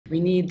We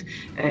need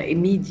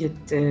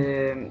immediate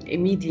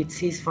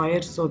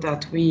ceasefire so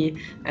that we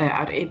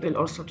are able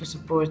also to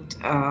support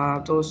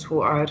those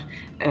who are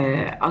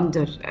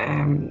under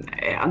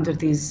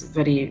these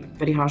very,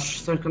 very harsh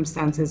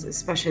circumstances,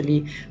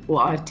 especially who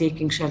are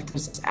taking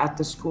shelters at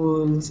the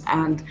schools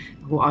and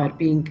who are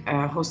being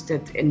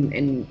hosted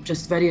in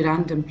just very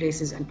random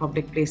places and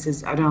public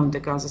places around the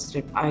Gaza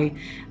Strip.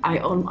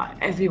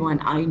 Everyone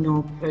I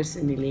know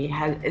personally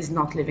is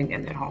not living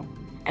in their home.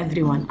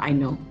 Everyone I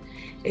know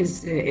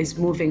is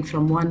moving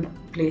from one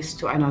place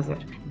to another.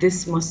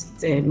 This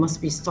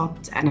must be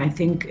stopped, and I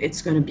think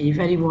it's going to be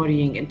very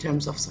worrying in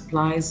terms of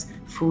supplies,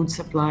 food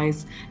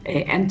supplies,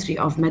 entry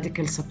of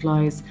medical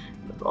supplies,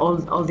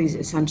 all these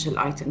essential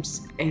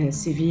items,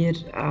 severe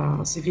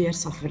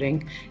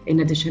suffering, in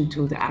addition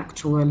to the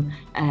actual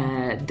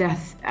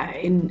death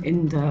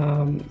in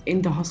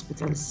the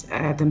hospitals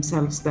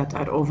themselves that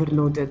are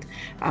overloaded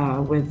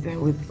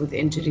with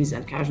injuries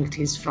and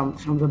casualties from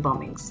the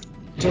bombings.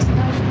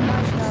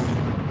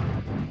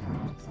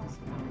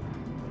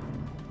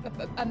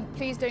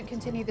 Please don't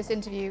continue this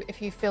interview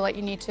if you feel like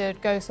you need to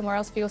go somewhere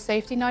else for your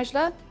safety,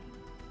 Najla.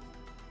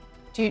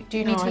 Do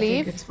you need to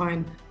leave? I think it's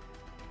fine.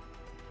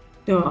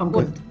 No, I'm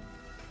good.